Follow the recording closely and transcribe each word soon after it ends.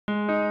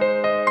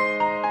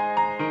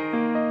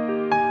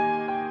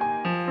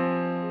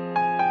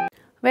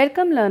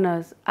Welcome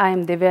learners, I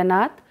am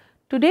Divyanath.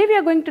 Today we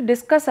are going to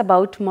discuss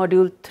about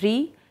Module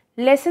 3,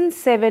 Lesson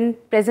 7,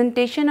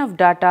 Presentation of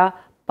Data,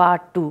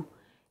 Part 2.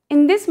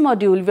 In this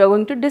module, we are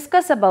going to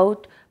discuss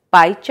about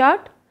pie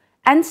chart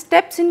and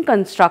steps in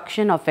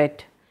construction of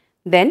it.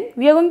 Then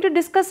we are going to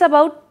discuss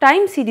about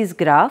time series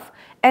graph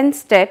and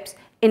steps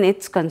in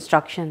its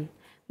construction.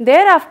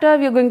 Thereafter,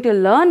 we are going to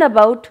learn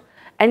about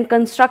and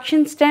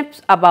construction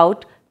steps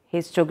about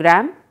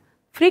histogram,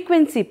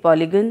 frequency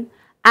polygon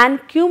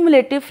and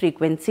cumulative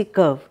frequency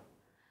curve.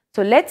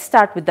 So let's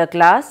start with the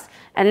class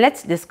and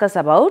let's discuss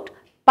about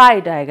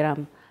pie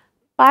diagram.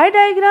 Pie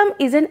diagram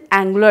is an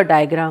angular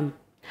diagram.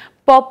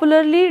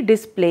 Popularly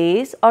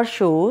displays or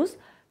shows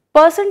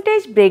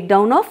percentage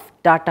breakdown of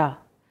data.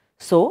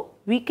 So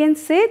we can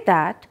say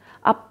that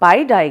a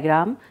pie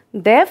diagram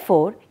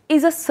therefore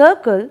is a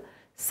circle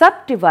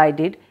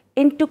subdivided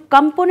into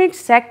component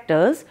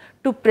sectors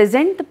to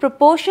present the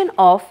proportion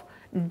of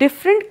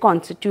different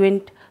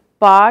constituent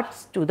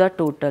parts to the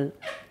total.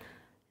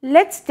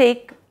 Let's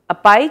take a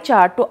pie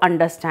chart to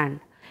understand.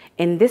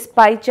 In this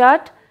pie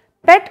chart,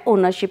 pet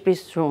ownership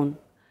is shown.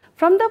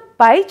 From the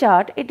pie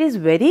chart, it is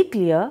very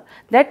clear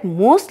that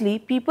mostly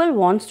people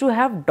wants to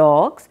have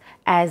dogs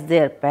as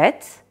their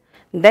pets,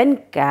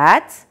 then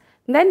cats,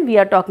 then we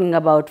are talking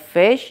about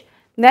fish,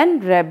 then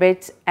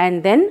rabbits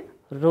and then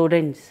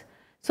rodents.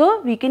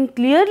 So we can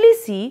clearly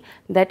see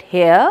that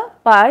here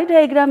pie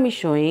diagram is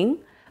showing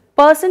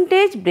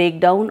percentage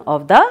breakdown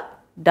of the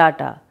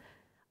data.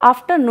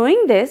 After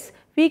knowing this,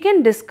 we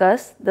can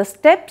discuss the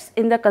steps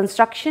in the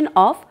construction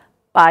of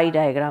pie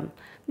diagram.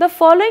 The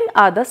following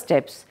are the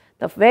steps.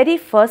 The very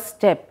first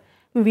step,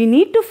 we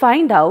need to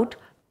find out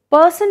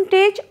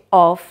percentage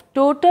of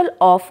total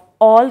of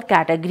all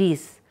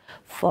categories.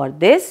 For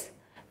this,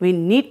 we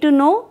need to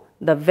know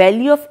the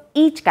value of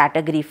each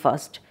category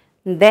first,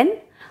 then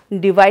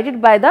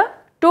divided by the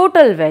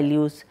total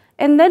values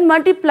and then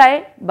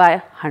multiply by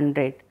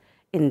 100.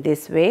 In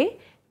this way,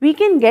 we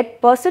can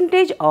get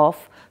percentage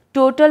of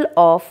total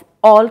of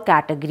all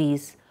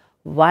categories.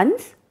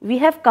 Once we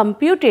have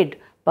computed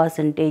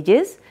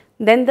percentages,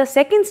 then the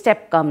second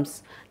step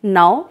comes.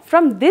 Now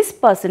from this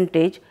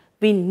percentage,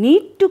 we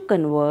need to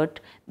convert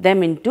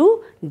them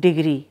into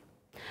degree.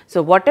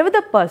 So whatever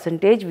the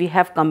percentage we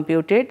have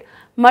computed,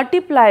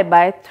 multiply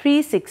by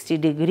 360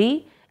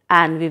 degree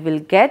and we will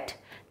get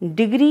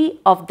degree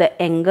of the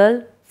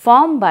angle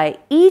formed by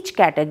each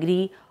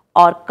category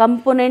or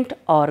component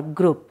or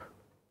group.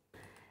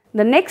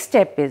 The next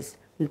step is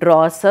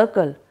draw a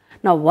circle.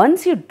 Now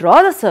once you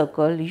draw the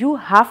circle, you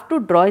have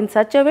to draw in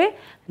such a way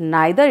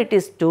neither it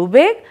is too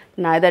big,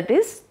 neither it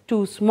is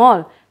too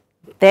small.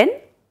 Then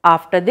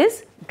after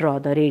this, draw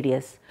the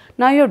radius.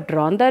 Now you have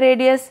drawn the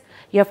radius,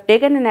 you have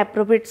taken an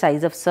appropriate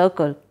size of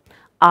circle.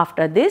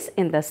 After this,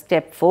 in the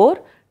step 4,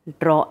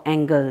 draw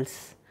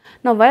angles.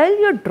 Now while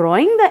you are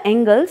drawing the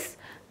angles,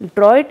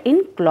 draw it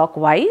in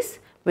clockwise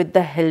with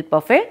the help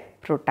of a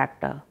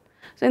protractor.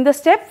 So in the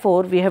step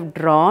 4, we have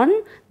drawn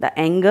the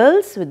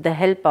angles with the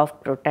help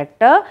of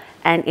protractor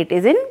and it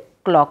is in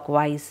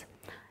clockwise.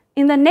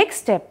 In the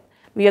next step,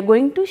 we are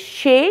going to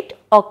shade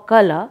or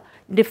color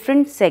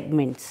different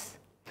segments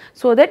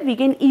so that we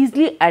can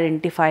easily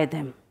identify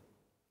them.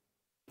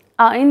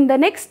 In the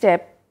next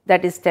step,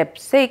 that is step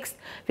 6,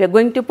 we are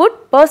going to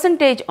put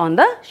percentage on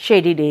the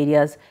shaded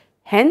areas.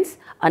 Hence,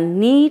 a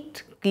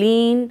neat,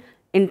 clean,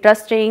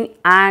 interesting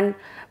and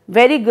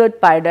very good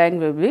pie diagram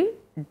will be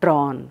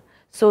drawn.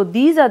 So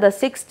these are the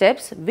 6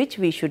 steps which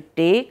we should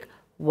take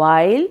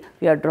while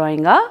we are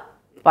drawing a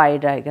pie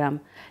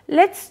diagram.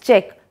 Let's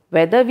check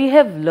whether we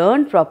have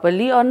learned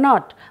properly or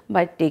not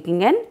by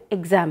taking an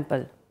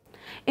example.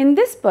 In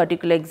this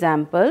particular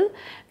example,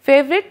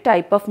 favorite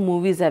type of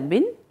movies have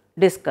been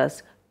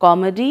discussed: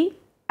 comedy,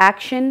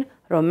 action,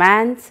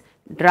 romance,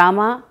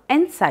 drama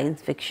and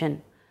science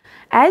fiction.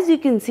 As you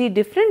can see,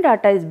 different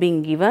data is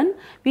being given.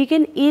 We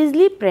can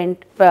easily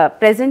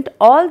present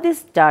all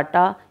this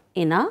data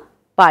in a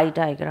pie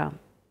diagram.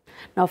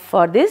 Now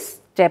for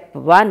this step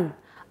 1,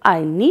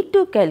 I need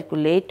to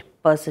calculate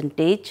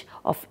percentage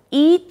of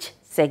each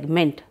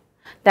segment.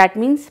 That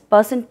means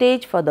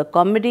percentage for the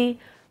comedy,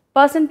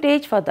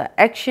 percentage for the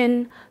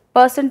action,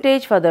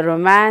 percentage for the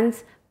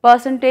romance,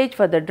 percentage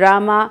for the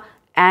drama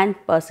and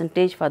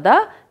percentage for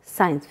the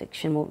science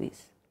fiction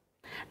movies.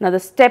 Now the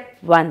step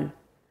 1,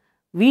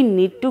 we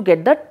need to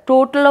get the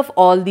total of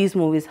all these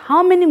movies.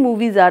 How many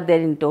movies are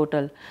there in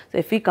total? So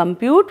if we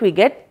compute, we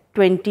get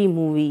 20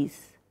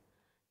 movies.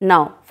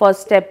 Now for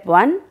step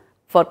 1,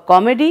 for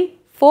comedy,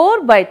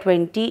 4 by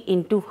 20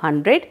 into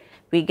 100,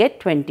 we get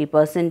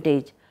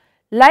 20%.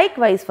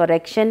 Likewise for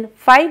action,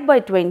 5 by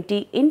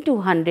 20 into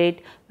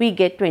 100, we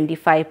get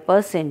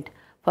 25%.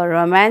 For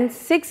romance,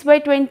 6 by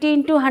 20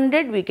 into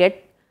 100, we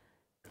get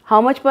how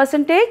much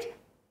percentage?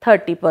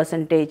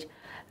 30%.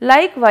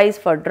 Likewise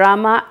for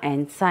drama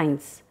and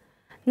science.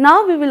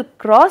 Now we will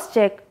cross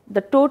check,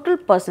 the total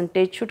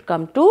percentage should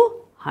come to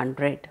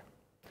 100.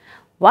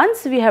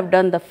 Once we have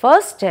done the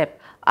first step,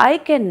 I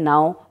can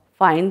now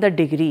find the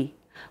degree.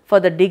 For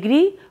the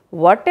degree,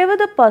 whatever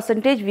the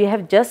percentage we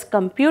have just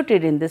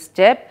computed in this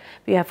step,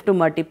 we have to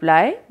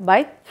multiply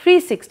by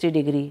 360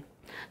 degree.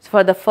 So,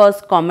 for the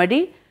first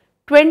comedy,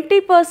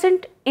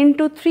 20%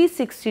 into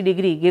 360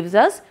 degree gives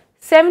us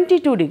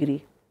 72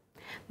 degree.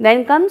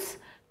 Then comes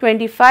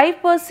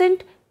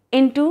 25%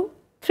 into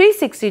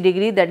 360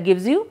 degree, that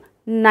gives you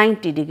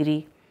 90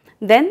 degree.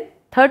 Then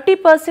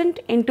 30%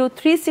 into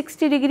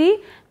 360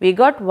 degree, we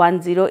got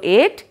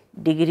 108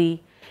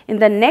 degree. In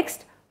the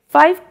next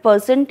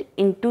 5%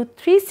 into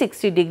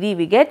 360 degree,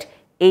 we get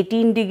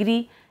 18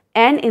 degree,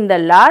 and in the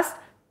last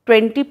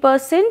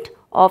 20%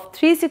 of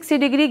 360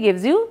 degree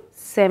gives you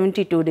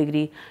 72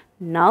 degree.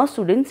 Now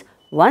students,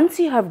 once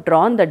you have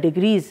drawn the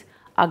degrees,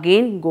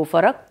 again go for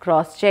a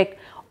cross check.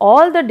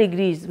 All the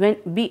degrees when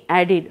be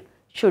added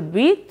should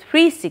be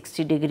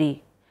 360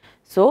 degree.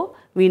 So,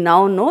 we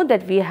now know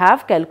that we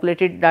have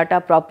calculated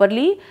data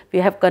properly, we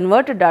have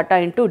converted data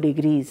into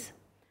degrees.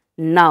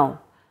 Now,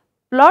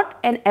 plot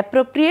an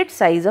appropriate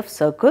size of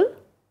circle,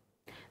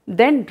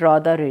 then draw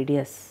the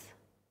radius.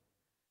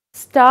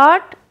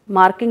 Start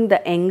marking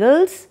the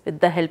angles with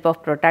the help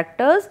of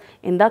protractors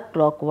in the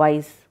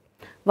clockwise.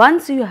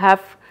 Once you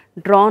have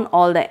drawn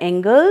all the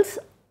angles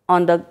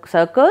on the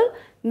circle,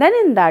 then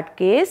in that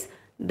case,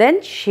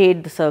 then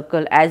shade the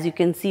circle. As you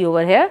can see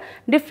over here,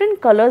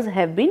 different colors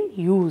have been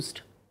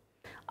used.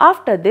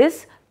 After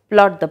this,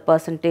 plot the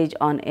percentage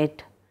on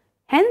it.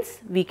 Hence,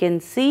 we can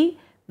see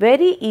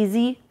very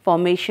easy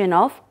formation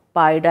of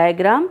pie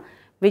diagram,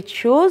 which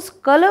shows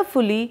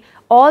colorfully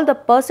all the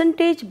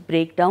percentage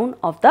breakdown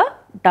of the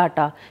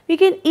data. We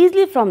can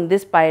easily from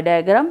this pie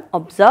diagram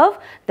observe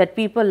that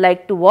people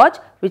like to watch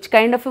which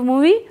kind of a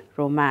movie?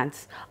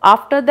 Romance.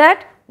 After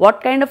that,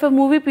 what kind of a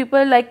movie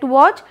people like to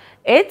watch?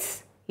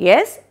 It's,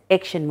 yes,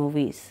 action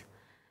movies.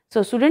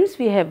 So, students,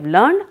 we have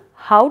learned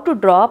how to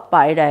draw a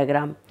pie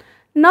diagram.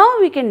 Now,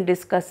 we can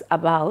discuss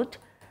about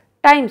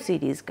time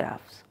series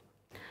graphs.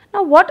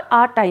 Now, what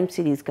are time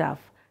series graph?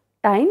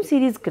 Time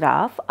series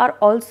graph are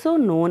also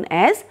known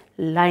as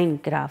line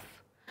graph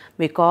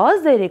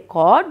because they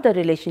record the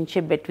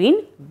relationship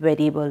between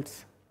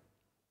variables.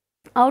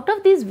 Out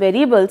of these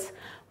variables,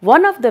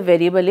 one of the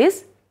variable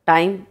is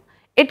time.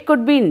 It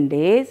could be in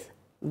days,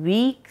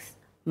 weeks,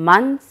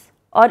 months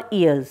or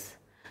years.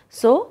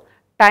 So,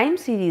 time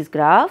series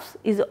graphs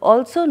is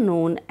also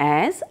known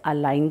as a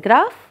line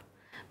graph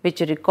which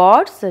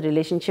records the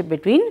relationship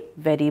between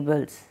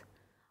variables.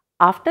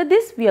 After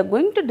this, we are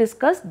going to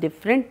discuss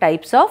different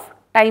types of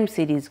time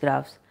series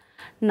graphs.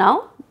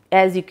 Now,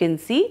 as you can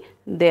see,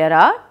 there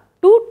are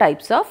two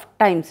types of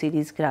time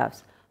series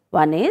graphs.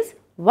 One is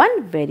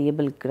one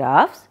variable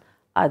graphs,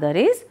 other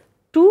is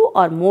two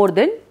or more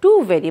than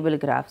two variable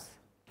graphs.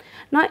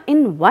 Now,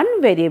 in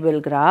one variable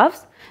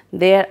graphs,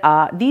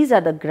 these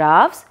are the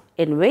graphs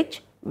in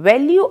which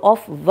value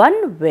of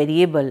one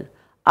variable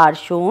are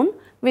shown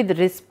with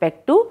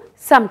respect to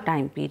some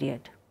time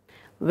period.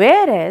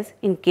 Whereas,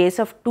 in case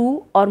of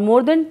two or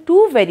more than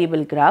two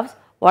variable graphs,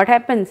 what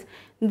happens?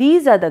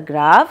 These are the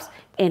graphs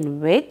in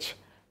which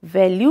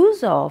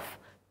values of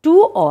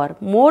two or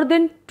more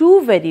than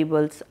two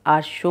variables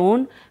are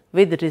shown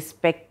with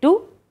respect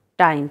to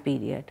time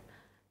period.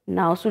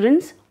 Now,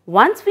 students,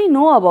 once we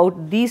know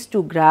about these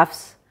two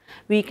graphs,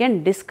 we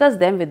can discuss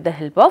them with the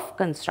help of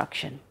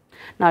construction.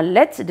 Now,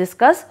 let's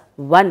discuss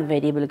one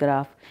variable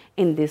graph.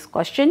 In this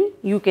question,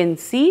 you can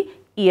see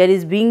year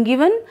is being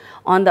given.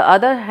 On the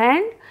other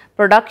hand,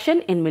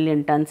 production in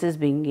million tons is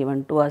being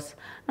given to us.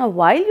 Now,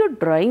 while you are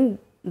drawing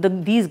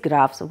these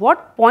graphs,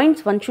 what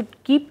points one should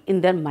keep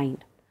in their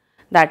mind?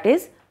 That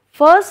is,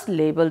 first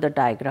label the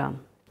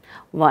diagram.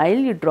 While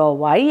you draw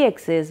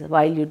y-axis,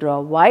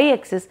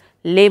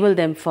 label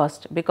them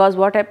first, because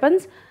what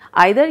happens?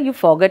 Either you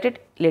forget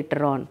it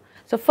later on.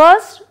 So,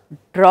 first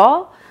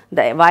draw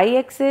the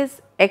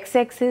y-axis,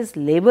 x-axis,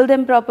 label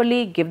them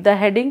properly, give the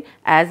heading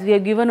as we are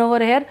given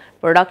over here,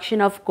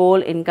 production of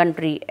coal in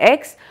country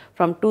X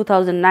from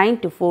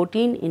 2009 to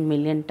 14 in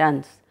million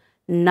tons.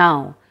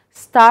 Now,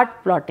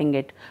 start plotting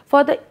it.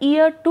 For the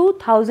year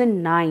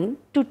 2009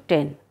 to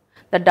 10,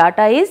 the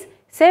data is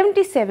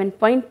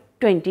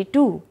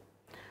 77.22.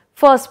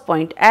 First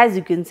point, as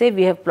you can say,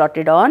 we have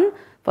plotted on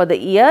for the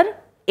year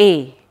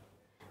A.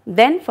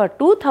 Then for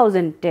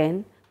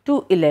 2010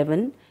 to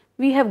 11,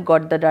 we have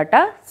got the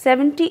data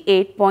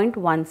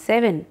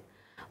 78.17.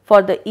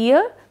 For the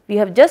year, we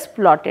have just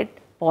plotted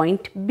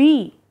point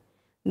B.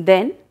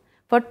 Then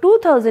for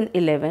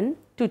 2011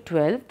 to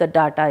 12, the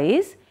data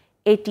is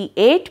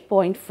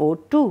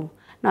 88.42.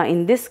 Now,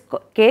 in this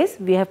case,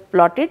 we have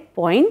plotted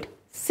point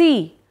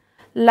C.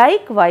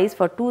 Likewise,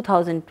 for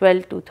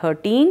 2012 to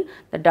 13,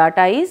 the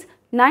data is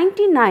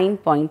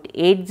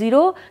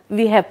 99.80.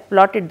 We have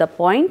plotted the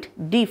point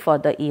D for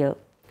the year.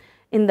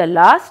 In the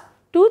last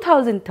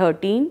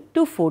 2013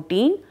 to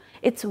 14,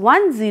 it's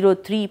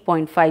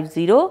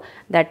 103.50,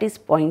 that is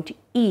point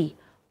E.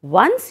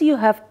 Once you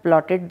have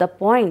plotted the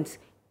points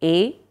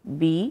A,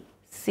 B,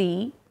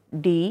 C,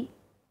 D,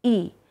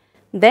 E,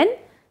 then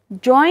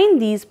join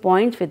these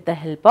points with the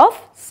help of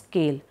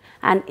scale,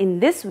 and in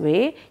this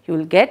way you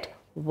will get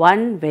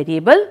one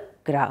variable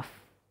graph.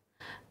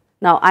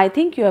 Now, I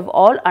think you have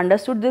all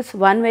understood this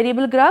one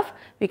variable graph.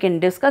 We can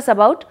discuss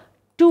about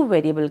two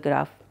variable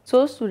graph.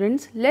 So,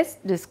 students, let's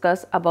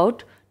discuss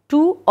about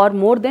two or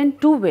more than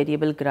two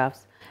variable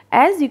graphs.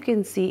 As you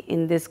can see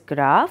in this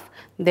graph,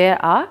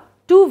 there are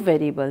two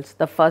variables.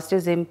 The first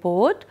is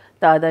import,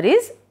 the other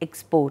is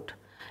export.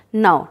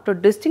 Now, to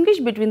distinguish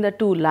between the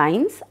two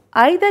lines,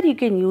 either you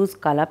can use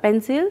color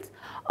pencils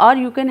or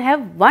you can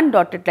have one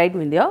dotted line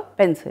with your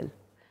pencil.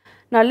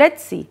 Now,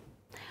 let's see.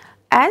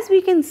 As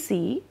we can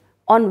see,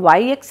 on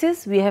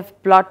y-axis we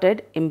have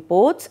plotted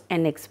imports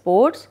and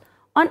exports.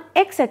 On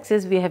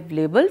x-axis we have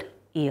labeled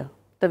year.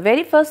 The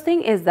very first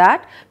thing is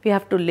that we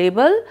have to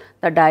label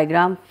the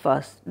diagram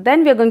first.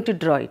 Then we are going to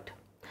draw it.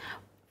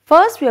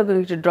 First we are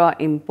going to draw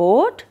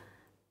import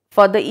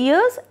for the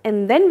years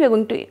and then we are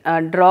going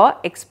to draw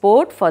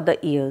export for the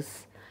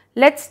years.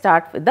 Let's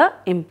start with the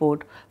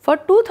import. For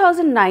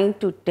 2009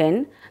 to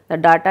 10, the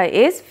data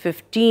is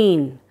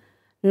 15.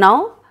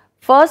 Now,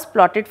 first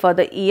plotted for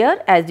the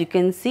year, as you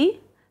can see.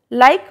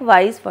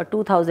 Likewise, for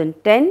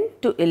 2010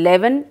 to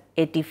 11,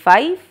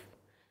 85.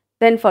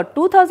 Then for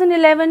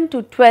 2011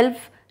 to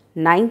 12,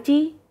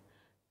 90.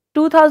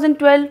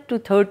 2012 to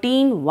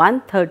 13,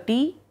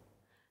 130.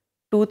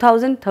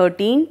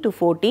 2013 to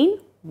 14,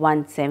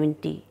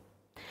 170.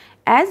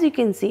 As you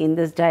can see in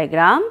this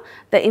diagram,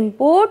 the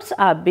imports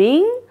are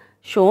being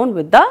shown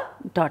with the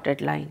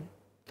dotted line.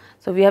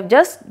 So, we have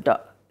just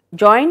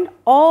joined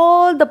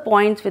all the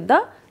points with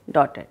the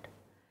dotted.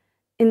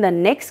 In the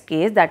next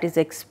case, that is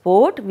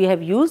export, we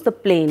have used the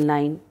plain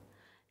line.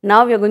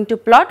 Now, we are going to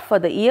plot for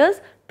the years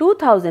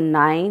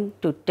 2009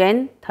 to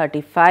 10,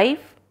 35,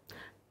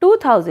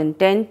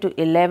 2010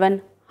 to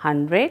 11,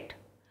 100,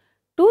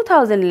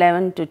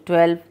 2011 to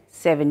 12,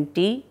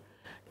 70,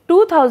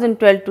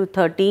 2012 to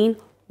 13,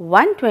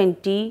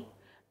 120,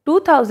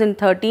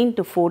 2013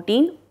 to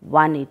 14,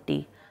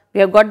 180. We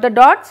have got the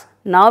dots.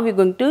 Now, we are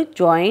going to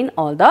join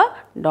all the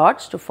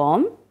dots to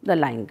form the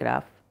line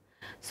graph.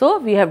 So,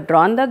 we have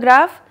drawn the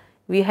graph,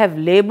 we have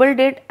labeled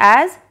it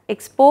as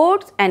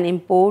exports and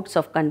imports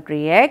of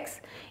country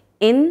X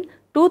in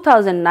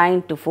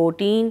 2009 to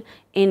 14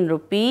 in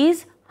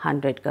rupees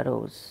 100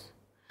 crores.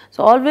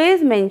 So,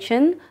 always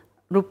mention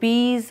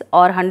rupees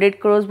or 100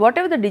 crores,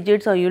 whatever the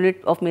digits or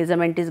unit of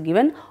measurement is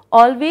given,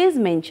 always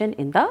mention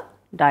in the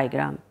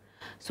diagram.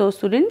 So,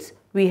 students,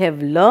 we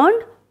have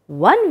learned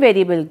one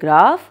variable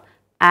graph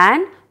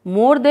and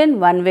more than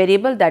one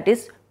variable, that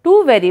is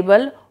two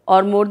variable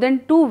or more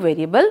than two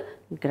variable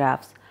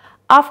graphs.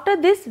 After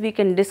this, we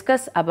can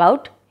discuss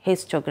about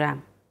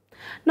histogram.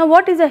 Now,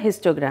 what is a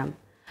histogram?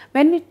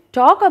 When we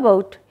talk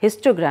about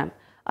histogram,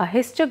 a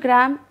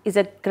histogram is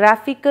a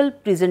graphical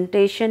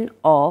presentation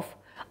of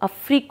a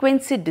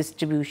frequency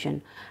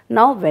distribution.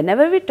 Now,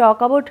 whenever we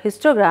talk about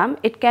histogram,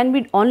 it can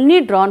be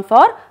only drawn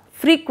for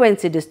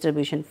frequency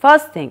distribution,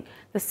 first thing.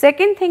 The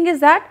second thing is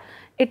that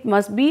it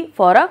must be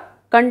for a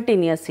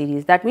continuous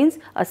series. That means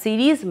a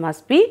series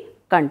must be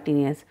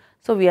continuous.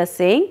 So, we are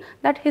saying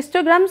that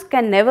histograms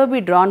can never be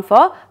drawn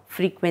for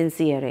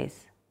frequency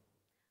arrays.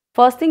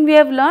 First thing we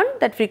have learned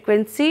that for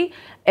frequency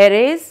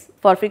arrays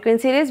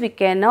we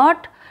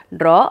cannot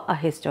draw a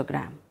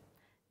histogram.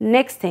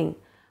 Next thing,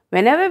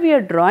 whenever we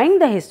are drawing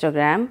the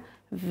histogram,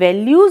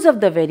 values of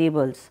the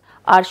variables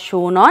are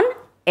shown on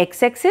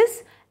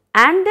x-axis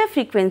and their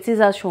frequencies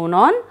are shown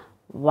on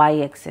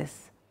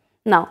y-axis.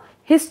 Now,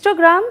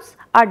 histograms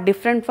are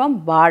different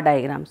from bar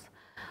diagrams.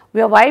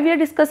 Why we are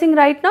discussing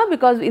right now?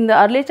 Because in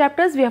the earlier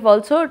chapters we have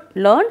also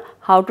learned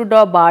how to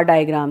draw bar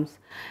diagrams.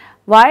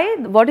 Why?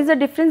 What is the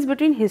difference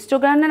between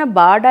histogram and a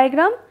bar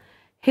diagram?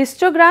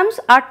 Histograms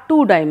are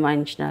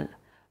two-dimensional,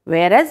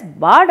 whereas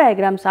bar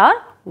diagrams are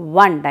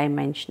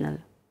one-dimensional.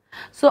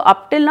 So,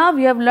 up till now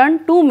we have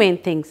learned two main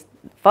things.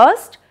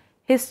 First,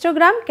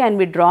 histogram can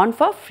be drawn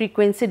for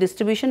frequency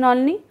distribution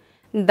only,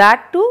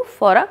 that too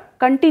for a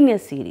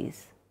continuous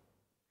series.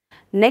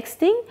 Next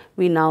thing,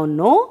 we now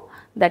know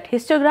that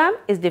histogram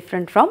is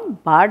different from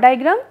bar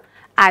diagram,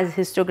 as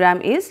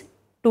histogram is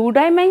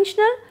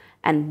two-dimensional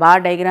and bar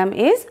diagram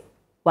is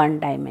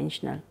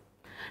one-dimensional.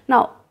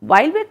 Now,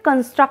 while we are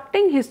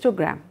constructing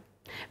histogram,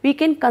 we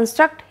can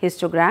construct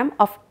histogram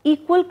of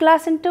equal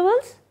class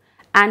intervals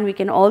and we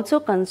can also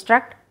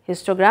construct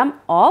histogram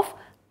of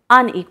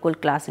unequal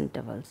class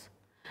intervals.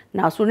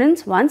 Now,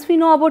 students, once we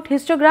know about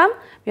histogram,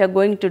 we are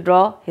going to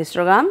draw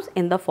histograms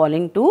in the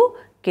following two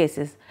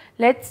cases.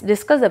 Let us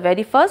discuss the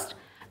very first.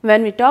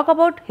 When we talk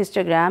about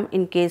histogram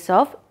in case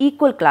of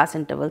equal class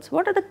intervals,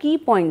 what are the key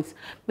points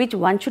which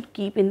one should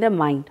keep in their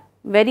mind?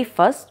 Very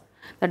first,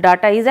 the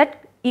data is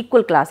at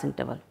equal class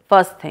interval,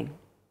 first thing.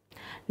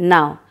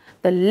 Now,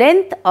 the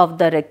length of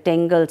the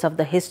rectangles of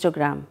the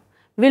histogram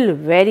will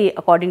vary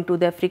according to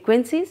their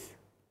frequencies,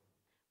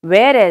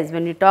 whereas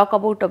when we talk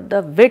about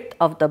the width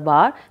of the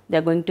bar, they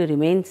are going to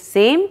remain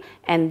same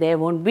and there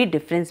won't be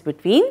difference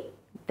between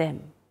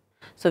them.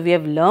 So, we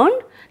have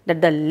learned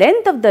that the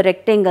length of the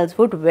rectangles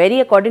would vary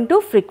according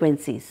to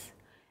frequencies,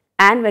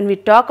 and when we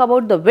talk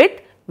about the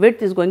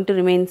width is going to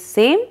remain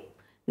same.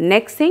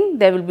 Next thing,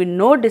 there will be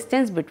no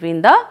distance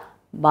between the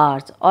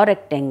bars or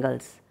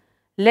rectangles.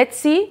 Let's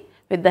see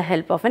with the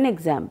help of an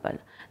example.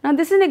 Now,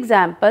 this is an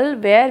example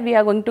where we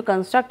are going to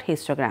construct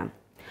histogram.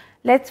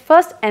 Let's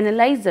first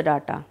analyze the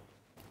data.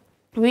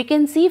 We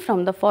can see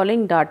from the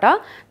following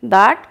data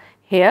that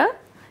here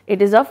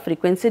it is a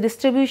frequency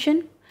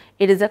distribution.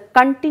 It is a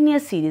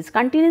continuous series.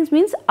 Continuous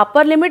means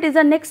upper limit is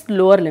the next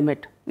lower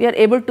limit. We are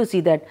able to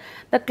see that.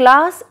 The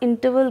class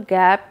interval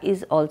gap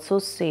is also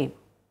same.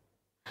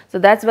 So,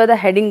 that is where the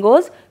heading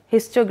goes,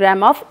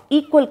 histogram of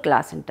equal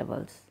class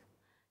intervals.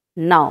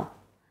 Now,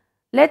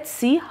 let us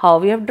see how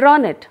we have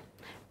drawn it.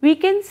 We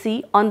can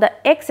see on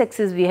the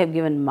x-axis we have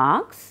given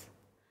marks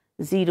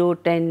 0,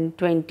 10,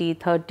 20,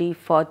 30,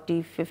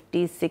 40,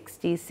 50,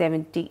 60,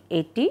 70,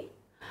 80.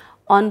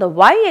 On the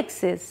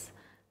y-axis,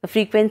 the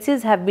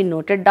frequencies have been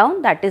noted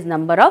down, that is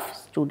number of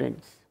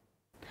students.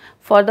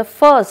 For the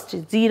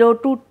first 0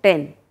 to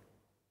 10,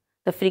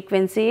 the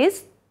frequency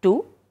is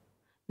 2,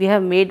 we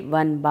have made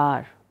 1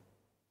 bar.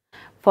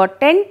 For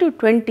 10 to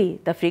 20,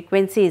 the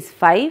frequency is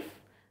 5,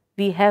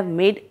 we have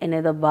made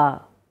another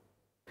bar.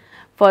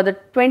 For the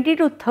 20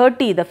 to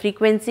 30, the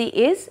frequency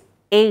is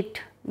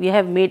 8, we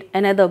have made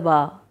another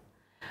bar.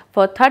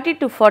 For 30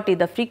 to 40,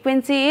 the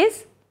frequency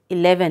is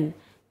 11,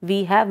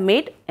 we have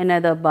made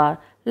another bar.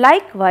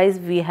 Likewise,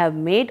 we have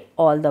made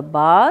all the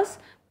bars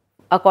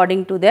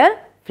according to their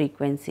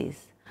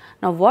frequencies.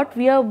 Now, what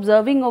we are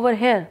observing over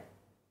here?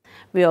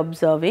 We are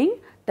observing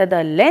that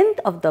the length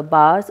of the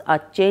bars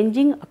are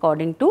changing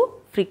according to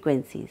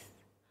frequencies.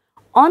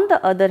 On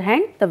the other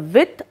hand, the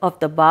width of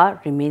the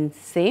bar remains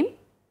same.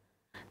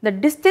 The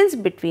distance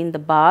between the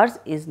bars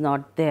is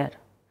not there.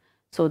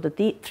 So, the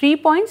 3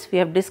 points we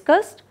have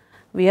discussed,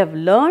 we have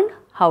learned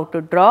how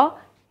to draw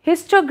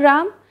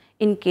histogram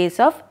in case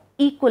of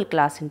equal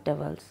class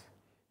intervals.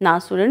 Now,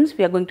 students,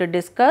 we are going to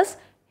discuss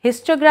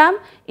histogram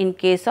in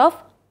case of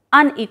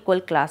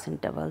unequal class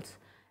intervals.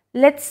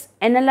 Let us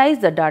analyze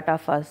the data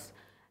first.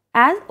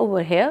 As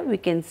over here, we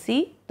can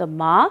see the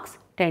marks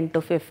 10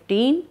 to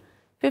 15,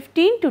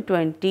 15 to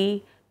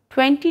 20,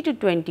 20 to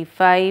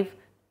 25,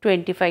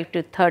 25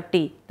 to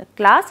 30. The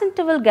class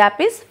interval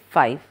gap is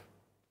 5.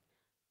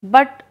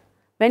 But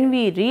when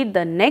we read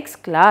the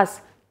next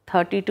class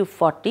 30 to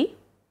 40,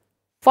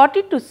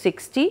 40 to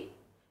 60,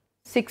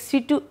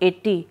 60 to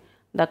 80,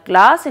 the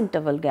class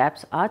interval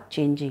gaps are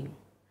changing.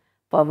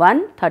 For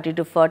 30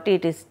 to 40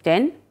 it is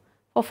 10,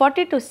 for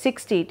 40 to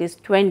 60 it is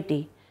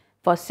 20,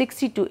 for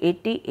 60 to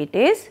 80 it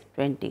is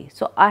 20.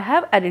 So, I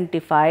have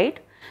identified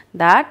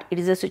that it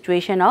is a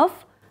situation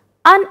of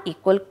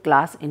unequal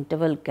class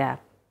interval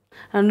gap.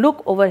 And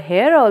look over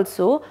here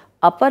also,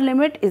 upper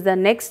limit is the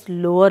next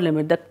lower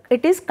limit,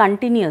 it is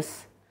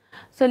continuous.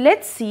 So, let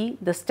us see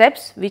the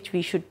steps which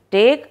we should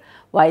take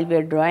while we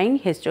are drawing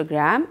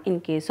histogram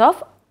in case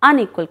of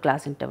unequal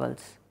class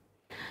intervals.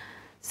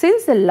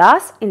 Since the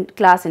last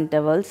class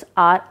intervals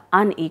are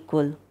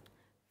unequal,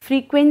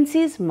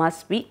 frequencies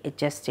must be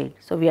adjusted.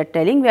 So, we are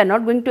telling we are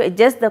not going to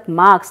adjust the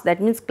marks,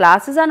 that means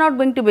classes are not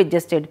going to be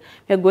adjusted.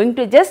 We are going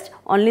to adjust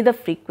only the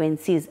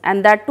frequencies,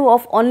 and that too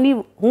of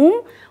only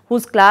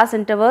whose class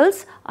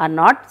intervals are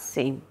not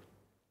same.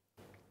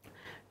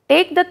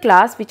 Take the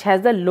class which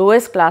has the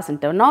lowest class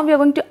interval. Now, we are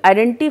going to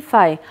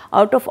identify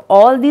out of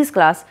all these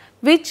classes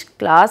which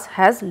class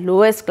has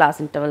lowest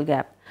class interval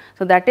gap.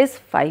 So, that is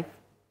 5.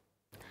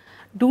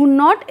 Do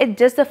not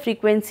adjust the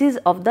frequencies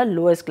of the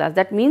lowest class.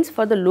 That means,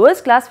 for the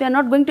lowest class we are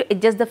not going to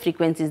adjust the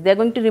frequencies, they are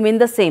going to remain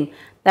the same.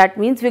 That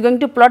means, we are going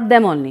to plot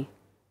them only.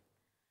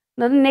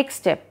 Now, the next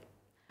step,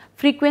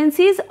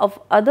 frequencies of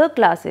other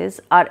classes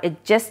are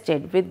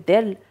adjusted with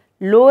their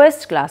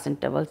lowest class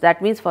intervals.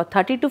 That means, for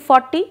 30 to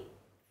 40,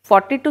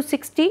 40 to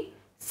 60,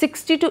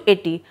 60 to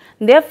 80,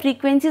 their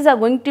frequencies are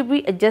going to be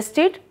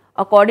adjusted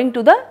according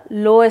to the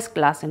lowest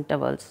class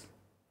intervals.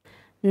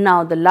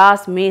 Now, the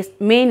last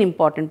main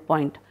important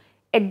point,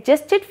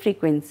 adjusted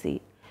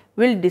frequency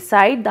will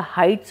decide the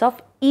heights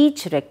of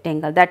each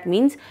rectangle. That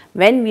means,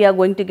 when we are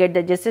going to get the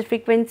adjusted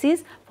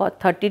frequencies for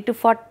 30 to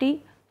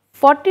 40,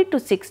 40 to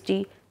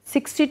 60,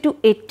 60 to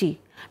 80,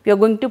 we are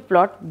going to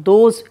plot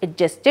those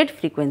adjusted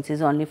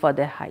frequencies only for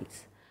their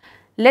heights.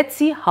 Let us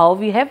see how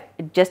we have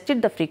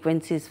adjusted the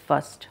frequencies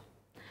first.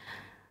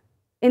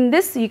 In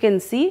this, you can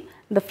see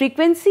the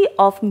frequency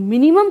of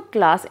minimum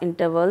class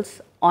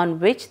intervals on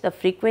which the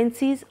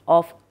frequencies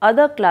of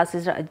other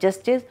classes are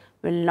adjusted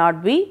will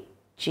not be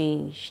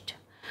changed.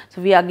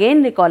 So, we are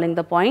again recalling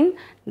the point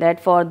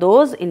that for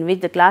those in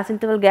which the class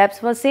interval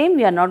gaps were same,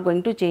 we are not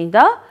going to change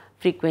the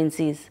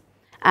frequencies,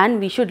 and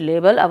we should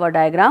label our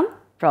diagram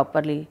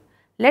properly.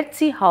 Let us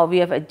see how we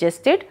have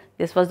adjusted.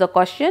 This was the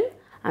question.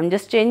 I am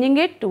just changing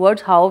it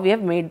towards how we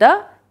have made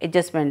the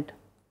adjustment.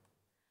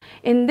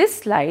 In this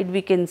slide,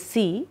 we can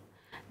see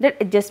that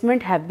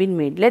adjustment have been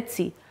made. Let us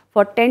see,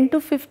 for 10 to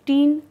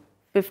 15,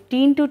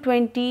 15 to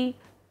 20,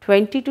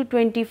 20 to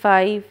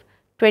 25,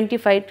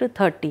 25 to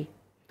 30,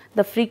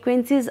 the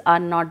frequencies are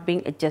not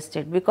being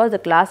adjusted because the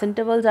class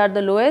intervals are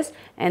the lowest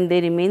and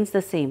they remains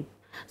the same.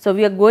 So,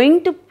 we are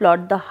going to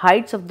plot the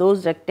heights of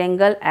those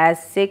rectangle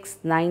as 6,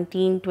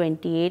 19,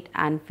 28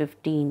 and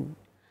 15.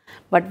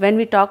 But when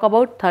we talk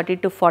about 30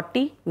 to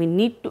 40, we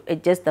need to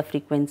adjust the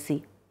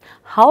frequency.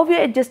 How we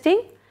are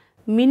adjusting?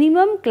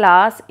 Minimum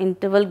class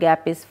interval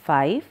gap is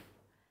 5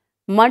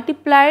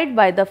 multiplied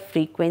by the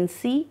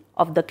frequency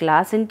of the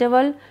class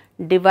interval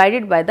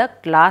divided by the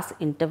class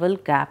interval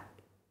gap.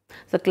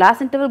 So,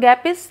 class interval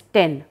gap is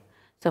 10.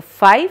 So,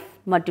 5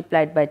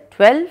 multiplied by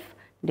 12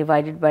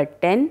 divided by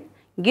 10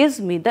 gives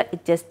me the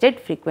adjusted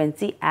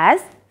frequency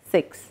as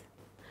 6.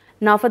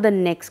 Now, for the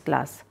next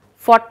class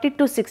 40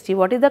 to 60,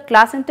 what is the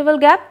class interval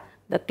gap?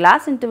 The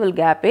class interval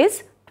gap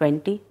is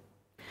 20.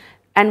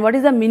 And what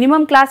is the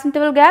minimum class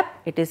interval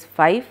gap? It is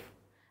 5.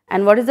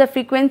 And what is the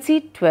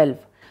frequency? 12.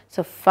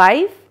 So,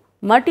 5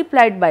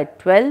 multiplied by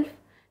 12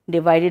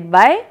 divided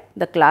by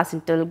the class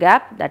interval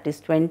gap, that is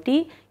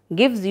 20,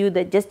 gives you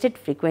the adjusted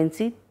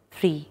frequency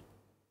 3.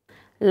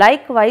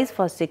 Likewise,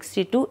 for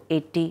 60 to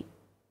 80,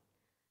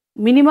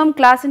 minimum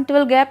class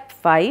interval gap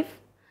 5,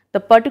 the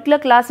particular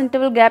class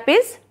interval gap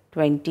is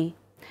 20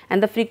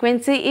 and the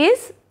frequency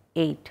is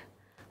 8.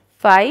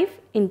 5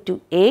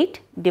 into 8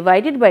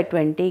 divided by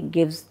 20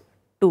 gives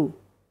 2.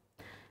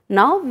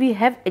 Now, we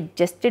have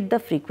adjusted the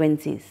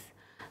frequencies.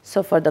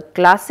 So, for the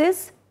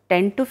classes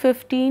 10 to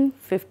 15,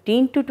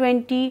 15 to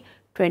 20,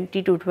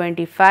 20 to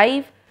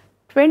 25,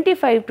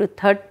 25 to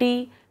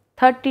 30,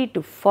 30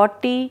 to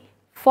 40,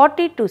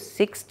 40 to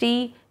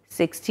 60,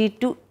 60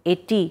 to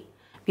 80,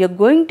 we are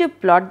going to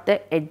plot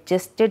the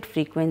adjusted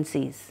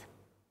frequencies.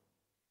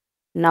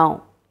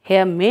 Now,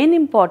 here main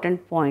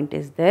important point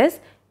is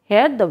this,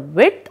 here the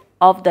width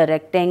of the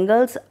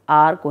rectangles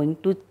are going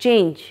to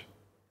change.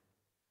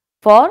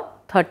 For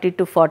 30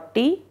 to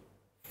 40,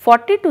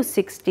 40 to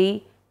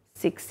 60,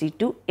 60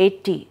 to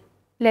 80.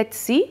 Let's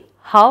see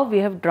how we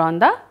have drawn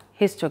the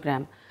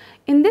histogram.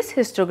 In this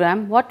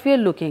histogram, what we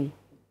are looking?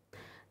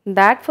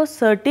 That for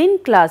certain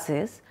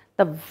classes,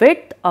 the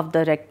width of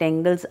the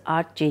rectangles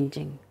are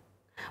changing,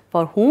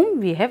 for whom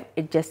we have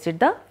adjusted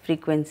the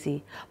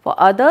frequency. For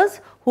others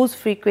whose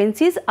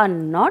frequencies are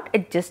not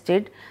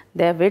adjusted,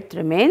 their width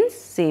remains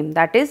same,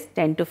 that is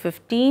 10 to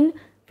 15,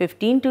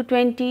 15 to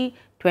 20,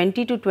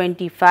 20 to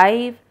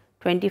 25,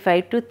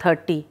 25 to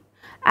 30.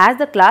 As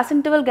the class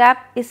interval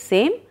gap is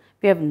same,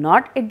 we have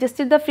not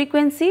adjusted the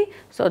frequency,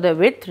 so the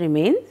width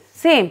remains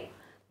same.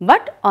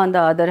 But on the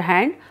other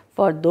hand,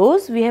 for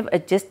those we have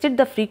adjusted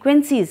the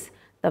frequencies,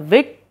 the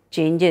width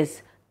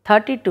changes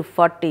 30 to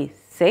 40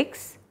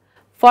 6,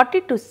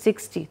 40 to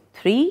 60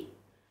 3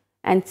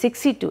 and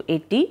 60 to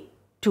 80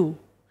 2.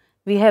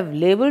 We have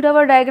labeled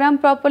our diagram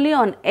properly.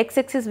 On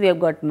x-axis we have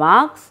got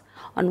marks,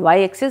 on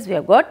y-axis we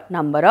have got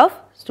number of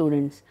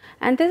students,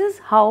 and this is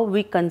how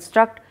we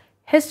construct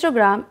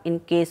histogram in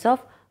case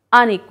of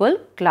unequal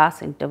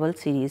class interval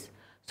series.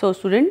 So,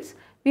 students,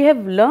 we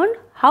have learned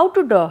how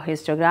to draw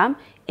histogram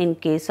in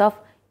case of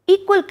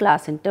equal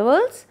class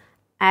intervals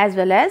as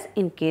well as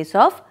in case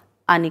of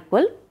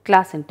unequal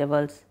class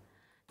intervals.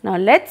 Now,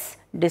 let us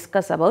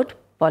discuss about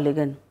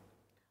polygon.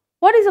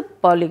 What is a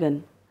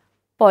polygon?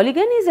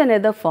 Polygon is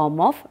another form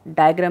of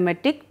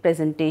diagrammatic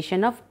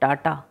presentation of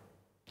data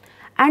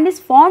and is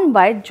formed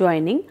by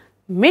joining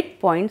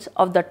midpoints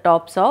of the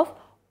tops of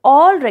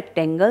all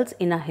rectangles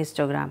in a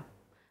histogram.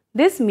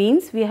 This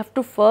means we have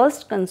to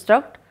first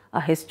construct a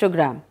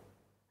histogram,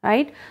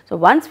 right? So,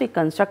 once we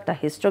construct the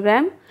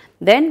histogram,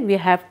 then we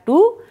have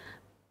to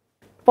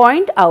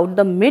point out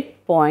the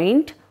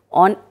midpoint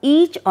on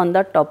each on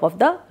the top of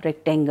the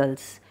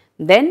rectangles.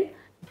 Then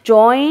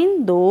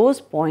join those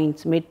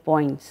points,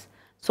 midpoints.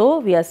 So,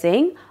 we are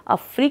saying a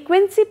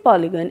frequency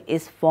polygon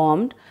is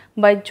formed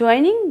by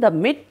joining the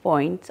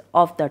midpoints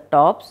of the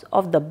tops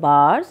of the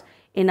bars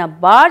in a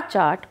bar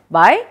chart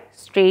by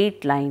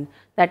straight line.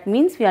 That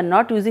means we are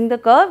not using the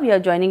curve, we are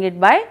joining it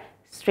by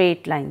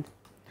straight lines.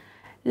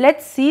 Let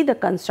us see the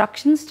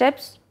construction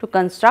steps to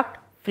construct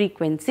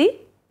frequency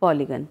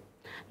polygon.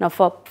 Now,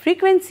 for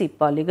frequency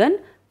polygon,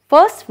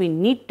 first we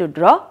need to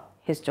draw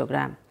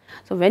histogram.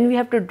 So, when we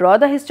have to draw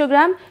the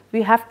histogram,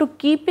 we have to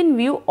keep in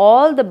view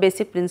all the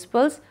basic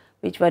principles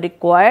which were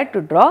required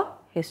to draw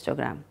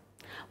histogram.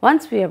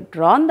 Once we have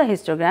drawn the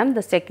histogram,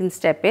 the second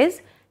step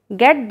is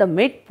get the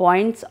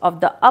midpoints of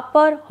the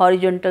upper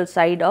horizontal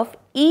side of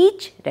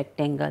each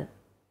rectangle.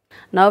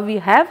 Now, we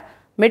have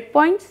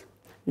midpoints.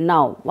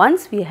 Now,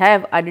 once we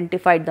have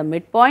identified the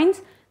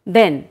midpoints,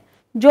 then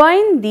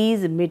join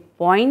these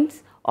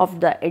midpoints of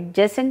the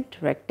adjacent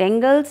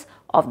rectangles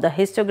of the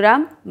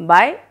histogram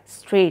by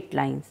straight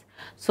lines.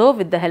 So,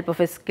 with the help of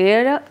a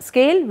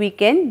scale, we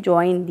can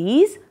join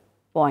these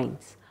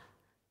points.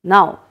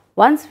 Now,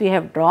 once we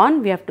have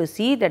drawn, we have to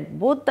see that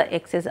both the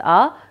axes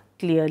are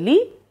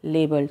clearly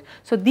labeled.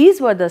 So,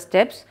 these were the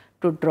steps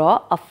to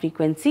draw a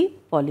frequency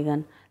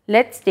polygon.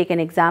 Let us take an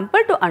example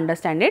to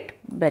understand it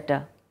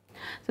better.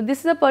 So, this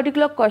is a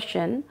particular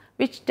question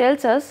which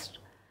tells us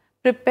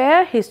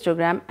prepare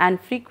histogram and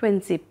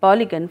frequency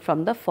polygon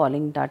from the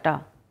following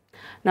data.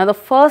 Now, the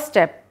first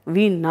step,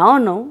 we now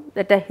know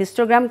that a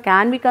histogram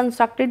can be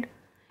constructed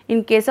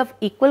in case of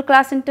equal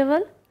class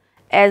interval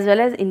as well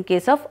as in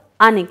case of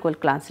unequal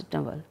class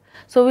interval.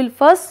 So, we will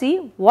first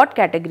see what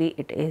category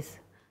it is.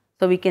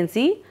 So, we can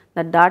see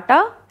the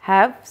data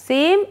have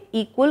same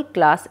equal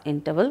class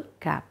interval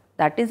gap,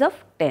 that is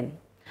of 10.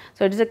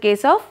 So, it is a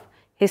case of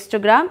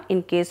histogram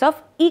in case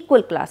of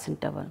equal class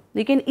interval.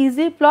 We can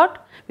easily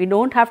plot, we do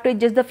not have to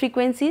adjust the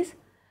frequencies.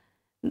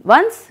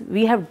 Once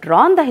we have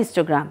drawn the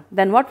histogram,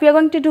 then what we are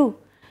going to do?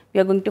 We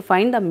are going to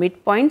find the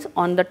midpoints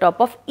on the top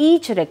of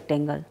each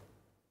rectangle.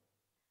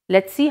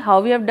 Let us see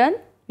how we have done.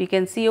 We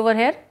can see over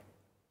here.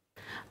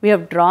 We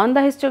have drawn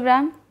the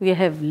histogram, we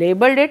have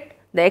labeled it,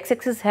 the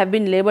x-axis have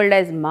been labeled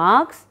as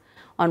marks,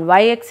 on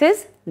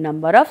y-axis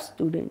number of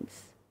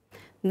students.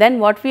 Then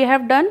what we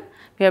have done?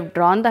 We have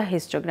drawn the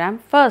histogram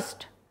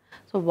first.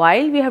 So,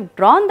 while we have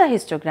drawn the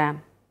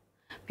histogram,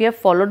 we have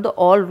followed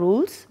all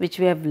rules which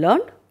we have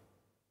learned.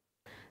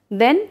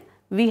 Then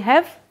we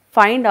have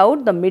find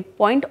out the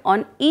midpoint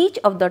on each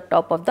of the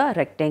top of the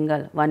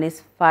rectangle. One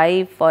is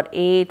 5, for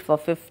 8, for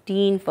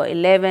 15, for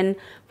 11,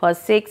 for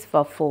 6,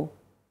 for 4.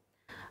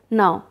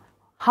 Now,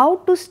 how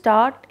to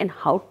start and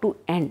how to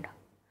end?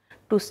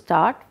 To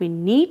start, we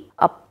need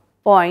a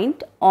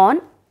point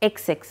on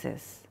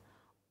x-axis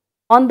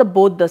on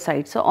both the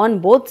sides. So, on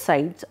both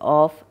sides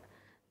of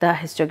the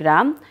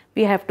histogram,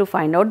 we have to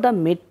find out the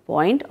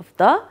midpoint of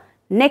the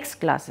next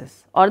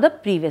classes or the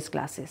previous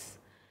classes.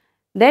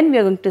 Then we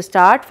are going to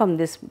start from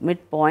this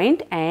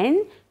midpoint and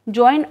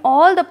join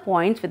all the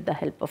points with the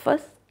help of a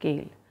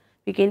scale.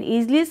 We can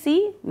easily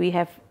see we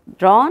have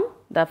drawn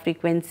the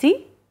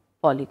frequency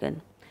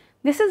polygon.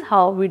 This is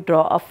how we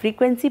draw a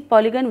frequency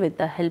polygon with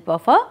the help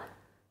of a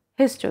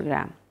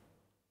histogram.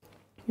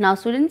 Now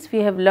students, we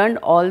have learned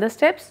all the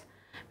steps.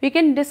 We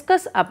can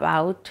discuss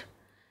about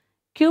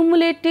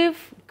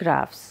cumulative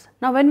graphs.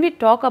 Now when we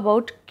talk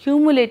about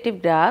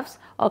cumulative graphs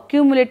or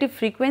cumulative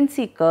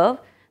frequency curve,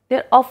 they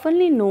are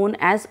oftenly known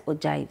as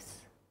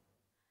ogives.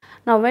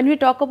 Now when we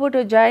talk about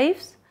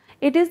ogives,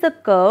 it is the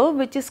curve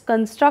which is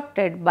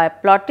constructed by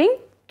plotting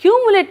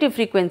cumulative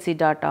frequency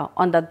data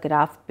on the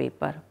graph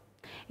paper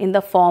in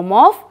the form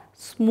of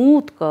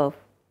smooth curve.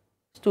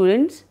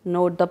 Students,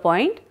 note the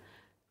point.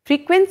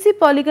 Frequency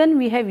polygon,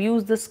 we have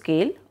used the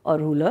scale or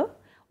ruler.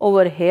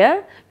 Over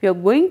here we are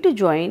going to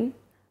join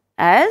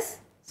as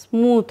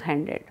smooth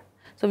handed.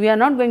 So we are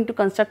not going to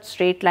construct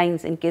straight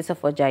lines in case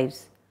of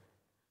ogives,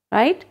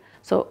 right?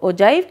 So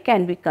ogive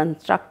can be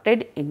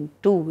constructed in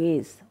two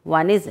ways.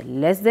 One is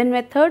less than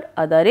method,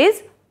 other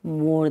is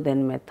more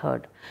than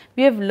method.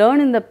 We have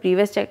learned in the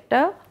previous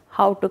chapter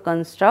how to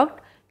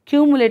construct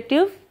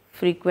cumulative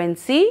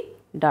frequency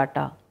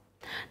data.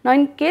 Now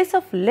in case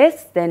of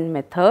less than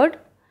method,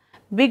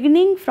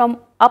 beginning from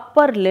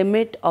upper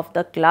limit of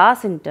the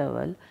class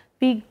interval,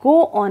 we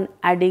go on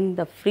adding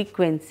the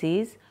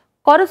frequencies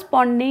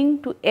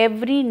corresponding to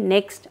every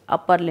next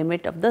upper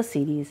limit of the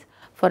series.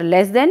 For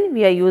less than,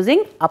 we are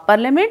using upper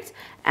limits,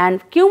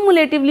 and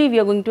cumulatively we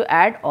are going to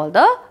add all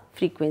the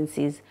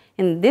frequencies.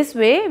 In this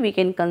way, we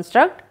can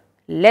construct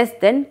less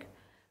than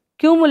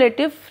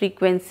cumulative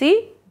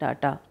frequency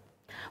data.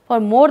 For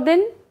more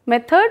than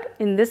method,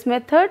 in this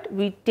method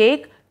we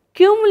take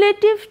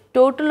cumulative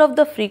total of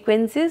the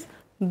frequencies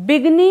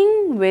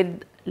beginning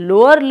with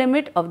lower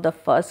limit of the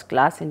first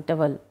class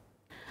interval.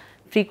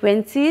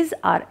 Frequencies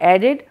are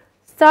added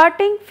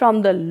starting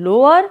from the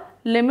lower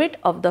limit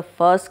of the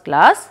first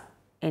class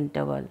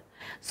interval.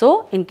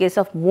 So, in case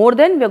of more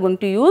than, we are going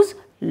to use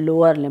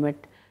lower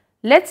limit.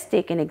 Let us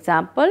take an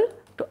example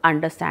to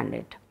understand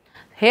it.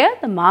 Here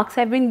the marks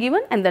have been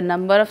given and the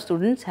number of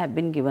students have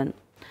been given.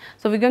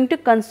 So, we are going to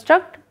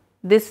construct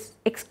this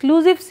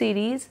exclusive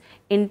series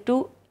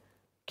into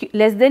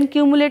less than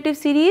cumulative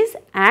series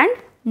and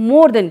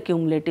more than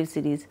cumulative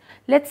series.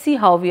 Let us see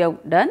how we have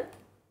done.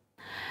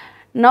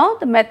 Now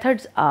the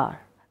methods are,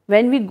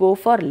 when we go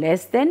for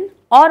less than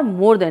or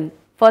more than,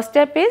 first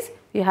step is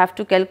we have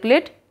to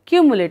calculate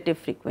cumulative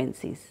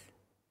frequencies.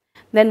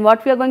 Then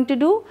what we are going to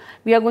do?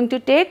 We are going to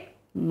take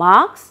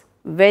marks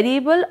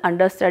variable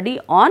under study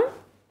on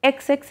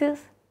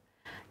x-axis.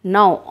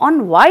 Now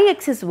on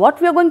y-axis,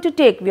 what we are going to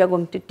take? We are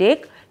going to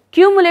take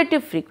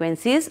cumulative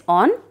frequencies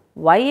on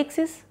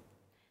y-axis.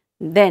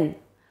 Then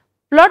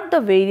plot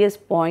the various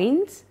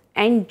points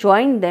and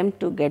join them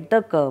to get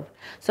the curve.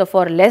 So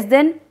for less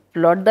than,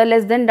 plot the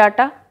less than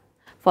data.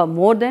 For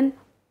more than,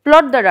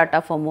 plot the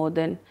data for more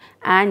than,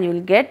 and you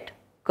will get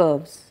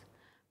curves.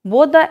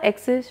 Both the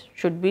axes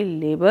should be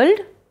labeled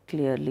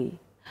clearly.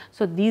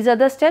 So these are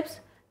the steps.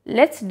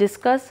 Let us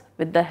discuss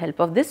with the help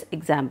of this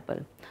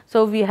example.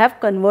 So we have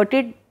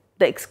converted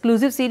the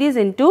exclusive series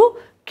into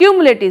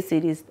cumulative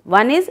series.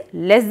 One is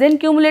less than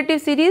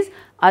cumulative series,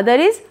 other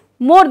is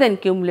more than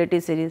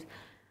cumulative series.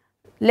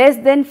 Less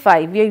than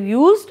 5, we have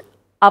used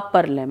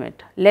upper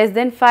limit. Less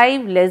than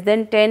 5, less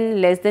than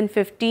 10, less than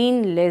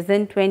 15, less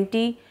than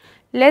 20,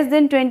 less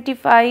than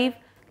 25,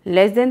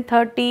 less than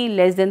 30,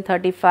 less than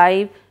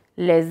 35,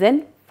 less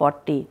than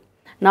 40.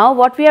 Now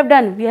what we have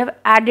done? We have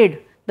added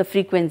the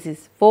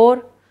frequencies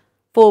 4,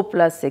 4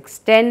 plus 6,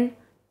 10,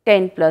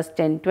 10 plus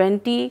 10,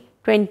 20,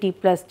 20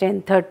 plus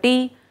 10,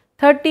 30,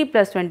 30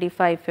 plus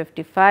 25,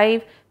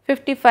 55,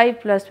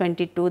 55 plus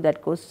 22,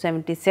 that goes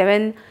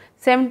 77,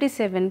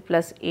 77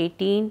 plus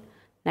 18,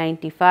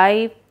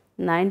 95,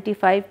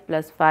 95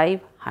 plus 5,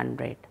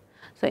 100.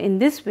 So, in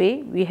this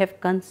way we have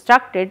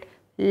constructed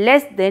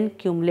less than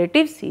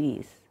cumulative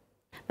series.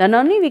 Then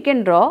only we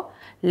can draw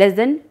less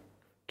than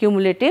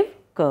cumulative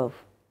curve.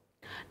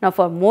 Now,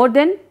 for more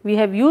than, we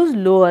have used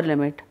lower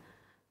limit.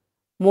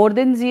 More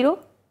than 0,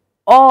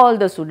 all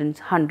the students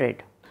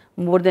 100.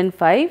 More than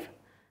 5,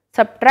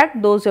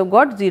 subtract those who have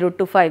got 0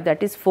 to 5,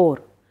 that is 4.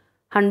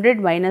 100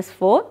 minus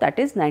 4, that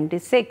is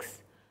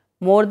 96.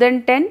 More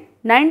than 10,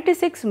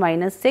 96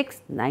 minus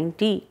 6,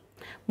 90.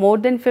 More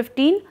than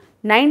 15,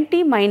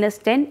 90 minus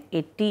 10,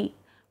 80.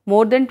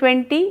 More than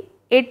 20,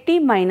 80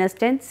 minus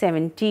 10,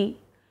 70.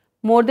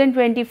 More than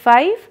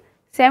 25,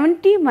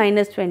 70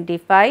 minus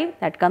 25,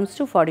 that comes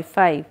to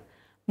 45.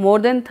 More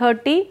than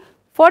 30,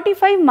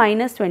 45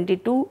 minus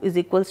 22 is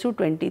equals to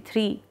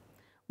 23.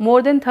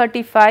 More than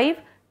 35,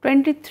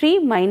 23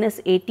 minus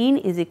 18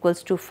 is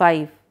equals to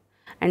 5.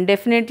 And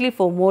definitely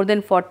for more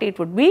than 40 it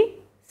would be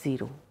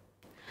 0.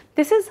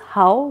 This is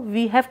how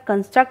we have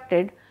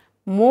constructed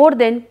more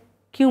than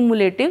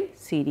cumulative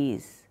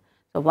series.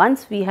 So,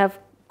 once we have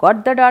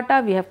got the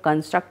data, we have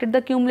constructed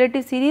the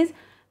cumulative series,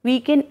 we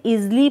can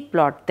easily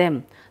plot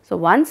them. So,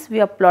 once we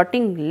are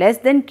plotting less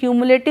than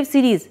cumulative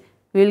series,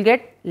 we will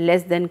get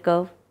less than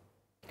curve,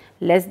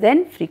 less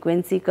than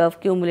frequency curve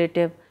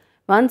cumulative.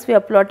 Once we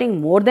are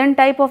plotting more than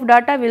type of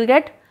data, we will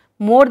get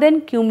more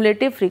than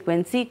cumulative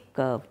frequency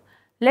curve.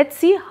 Let us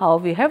see how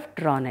we have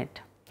drawn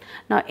it.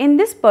 Now, in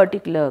this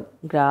particular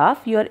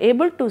graph, you are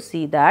able to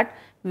see that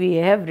we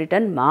have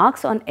written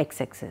marks on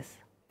x-axis.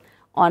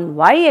 On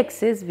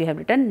y-axis, we have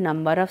written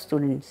number of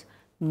students.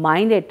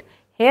 Mind it,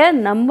 here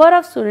number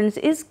of students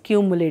is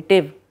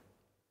cumulative,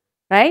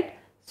 right?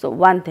 So,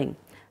 one thing.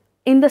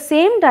 In the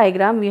same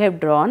diagram, we have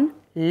drawn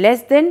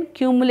less than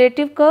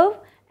cumulative curve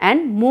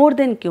and more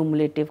than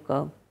cumulative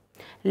curve.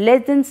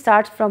 Less than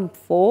starts from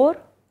 4,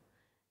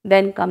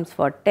 then comes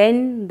for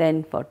 10,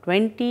 then for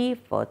 20,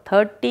 for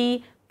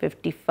 30,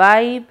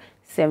 55,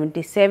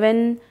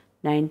 77,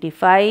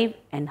 95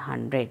 and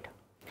 100.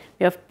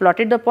 We have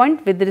plotted the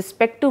point with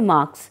respect to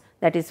marks,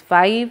 that is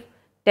 5,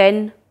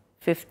 10,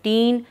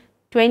 15,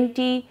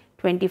 20,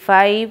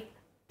 25,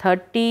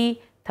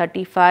 30,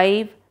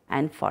 35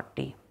 and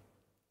 40.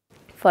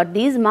 For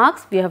these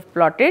marks, we have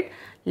plotted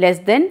less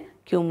than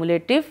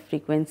cumulative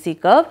frequency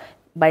curve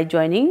by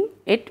joining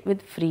it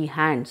with free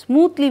hand.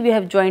 Smoothly we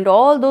have joined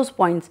all those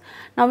points.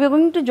 Now, we are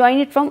going to join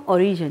it from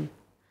origin.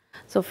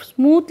 So,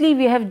 smoothly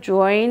we have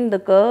joined the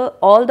curve,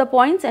 all the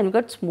points, and we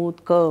got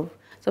smooth curve.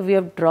 So, we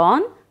have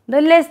drawn the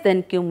less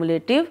than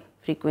cumulative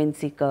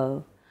frequency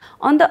curve.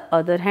 On the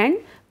other hand,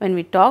 when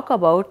we talk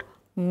about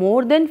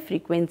more than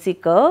frequency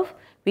curve,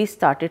 we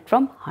started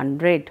from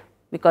 100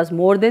 because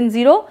more than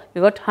 0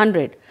 we got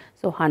 100.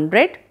 So,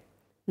 100,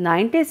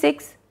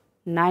 96,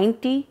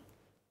 90,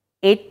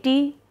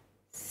 80,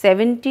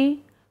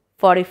 70,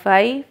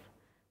 45,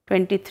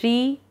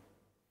 23,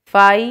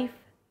 5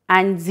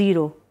 and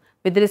 0.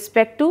 With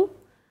respect to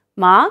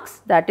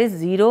marks, that is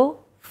 0,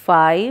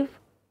 5,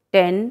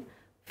 10,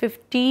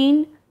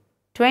 15,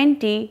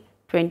 20,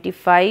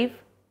 25,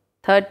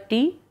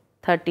 30,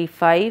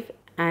 35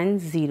 and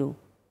 0.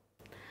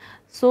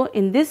 So,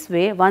 in this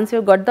way, once we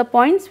have got the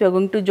points, we are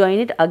going to join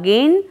it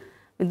again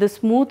with the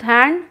smooth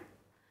hand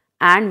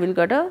and we will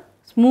get a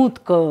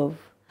smooth curve.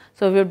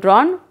 So, we have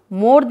drawn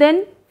more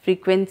than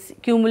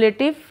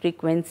cumulative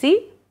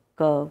frequency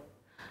curve.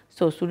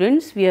 So,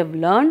 students, we have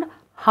learned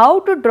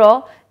how to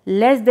draw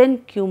less than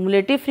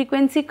cumulative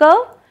frequency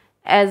curve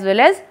as well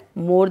as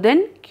more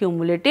than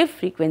cumulative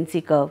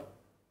frequency curve.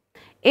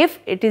 If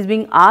it is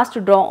being asked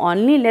to draw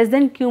only less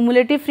than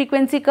cumulative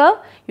frequency curve,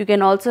 you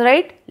can also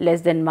write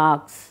less than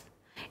marks.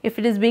 If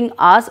it is being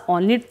asked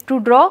only to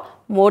draw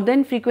more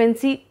than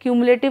frequency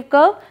cumulative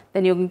curve,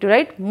 then you are going to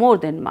write more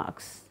than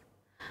marks.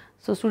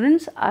 So,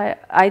 students,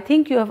 I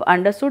think you have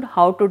understood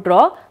how to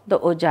draw the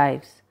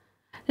ogives.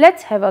 Let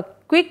us have a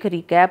quick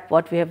recap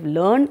what we have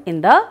learned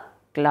in the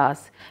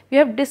class. We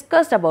have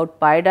discussed about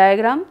pie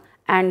diagram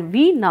and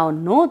we now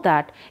know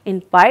that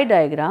in pie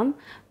diagram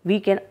we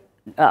can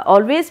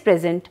always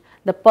present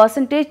the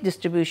percentage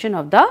distribution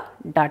of the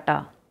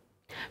data.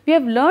 We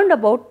have learned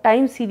about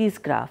time series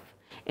graph.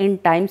 In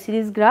time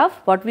series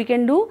graph, what we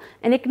can do,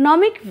 an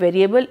economic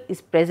variable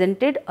is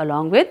presented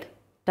along with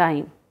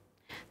time.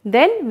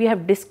 Then we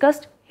have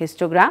discussed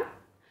histogram.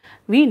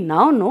 We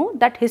now know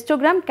that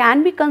histogram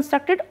can be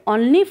constructed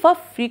only for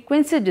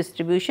frequency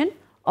distribution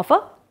of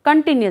a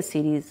continuous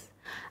series,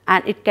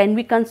 and it can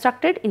be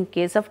constructed in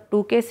case of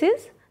two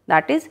cases,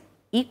 that is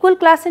equal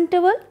class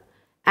interval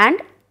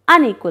and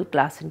unequal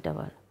class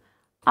interval.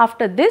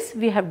 After this,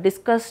 we have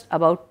discussed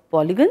about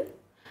polygon,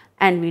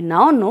 and we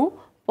now know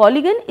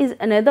polygon is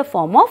another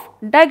form of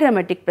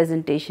diagrammatic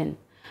presentation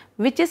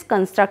which is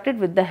constructed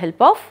with the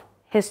help of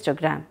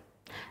histogram.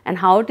 And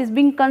how it is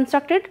being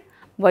constructed?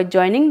 By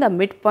joining the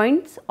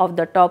midpoints of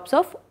the tops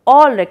of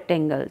all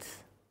rectangles.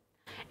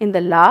 In the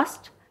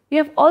last, we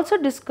have also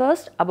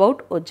discussed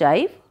about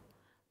ogive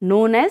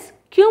known as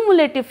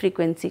cumulative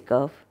frequency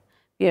curve.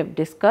 We have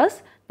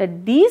discussed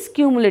that these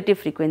cumulative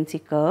frequency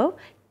curve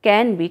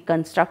can be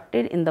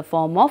constructed in the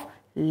form of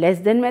less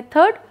than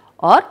method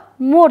or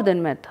more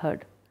than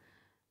method.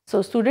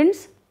 So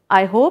students,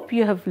 I hope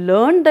you have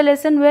learned the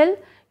lesson well,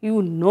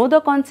 you know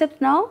the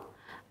concept now,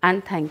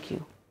 and thank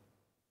you.